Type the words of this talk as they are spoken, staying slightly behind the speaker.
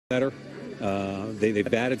better.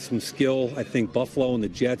 They've added some skill. I think Buffalo and the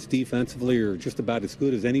Jets defensively are just about as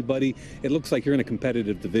good as anybody. It looks like you're in a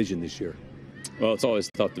competitive division this year. Well, it's always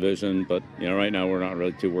a tough division, but right now we're not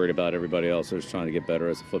really too worried about everybody else. We're just trying to get better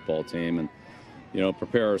as a football team and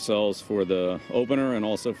prepare ourselves for the opener and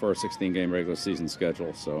also for our 16-game regular season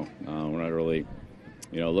schedule. So we're not really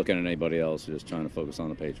looking at anybody else. We're just trying to focus on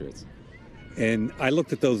the Patriots. And I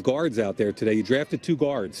looked at those guards out there today. You drafted 2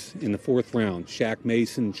 guards in the 4th round, Shaq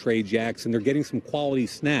Mason, Trey Jackson. They're getting some quality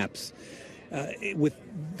snaps. With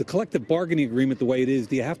the collective bargaining agreement the way it is,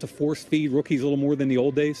 do you have to force feed rookies a little more than the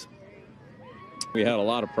old days? We had a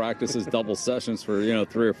lot of practices, double sessions for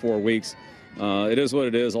 3 or 4 weeks. It is what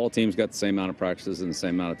it is. All teams got the same amount of practices and the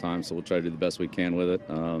same amount of time, so we'll try to do the best we can with it.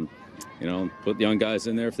 Put the young guys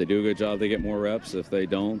in there. If they do a good job, they get more reps. If they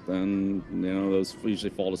don't, then those usually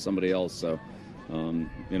fall to somebody else. So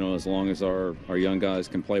as long as our young guys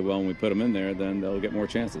can play well and we put them in there, then they'll get more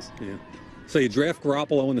chances. Yeah. So you draft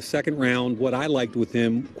Garoppolo in the 2nd round. What I liked with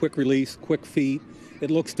him, quick release, quick feet. It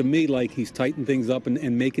looks to me like he's tightened things up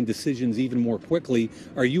and making decisions even more quickly.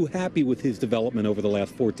 Are you happy with his development over the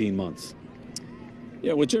last 14 months?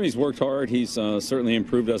 Yeah, well, Jimmy's worked hard. He's certainly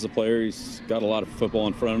improved as a player. He's got a lot of football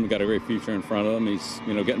in front of him. Got a great future in front of him. He's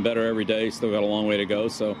getting better every day. Still got a long way to go.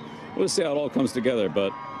 So we'll see how it all comes together.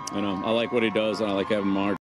 But I like what he does, and I like having him on our